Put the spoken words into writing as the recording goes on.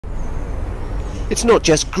It's not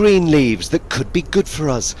just green leaves that could be good for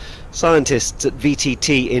us. Scientists at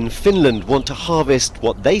VTT in Finland want to harvest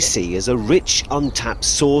what they see as a rich, untapped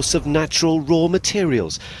source of natural raw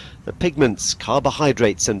materials. The pigments,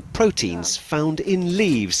 carbohydrates and proteins found in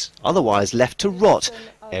leaves, otherwise left to rot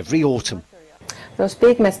every autumn. Those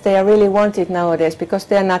pigments, they are really wanted nowadays because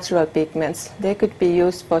they are natural pigments. They could be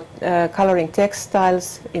used for coloring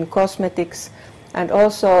textiles, in cosmetics, and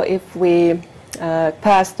also if we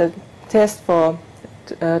pass the test for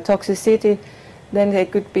toxicity, then they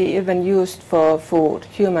could be even used for food,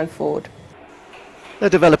 human food. They're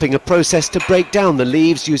developing a process to break down the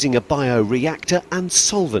leaves using a bioreactor and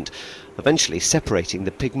solvent, eventually separating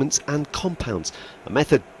the pigments and compounds, a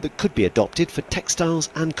method that could be adopted for textiles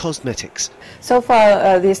and cosmetics. So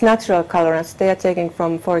far, these natural colorants, they are taken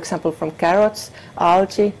from, for example, from carrots,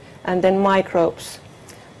 algae, and then microbes.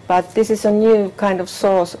 But this is a new kind of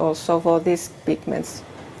source also for these pigments.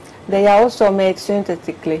 They are also made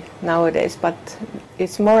synthetically nowadays, but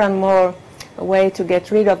it's more and more a way to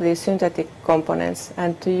get rid of these synthetic components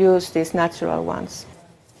and to use these natural ones.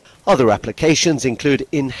 Other applications include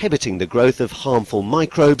inhibiting the growth of harmful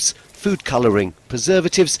microbes, food colouring,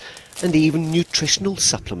 preservatives and even nutritional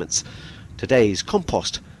supplements. Today's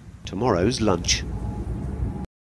compost, tomorrow's lunch.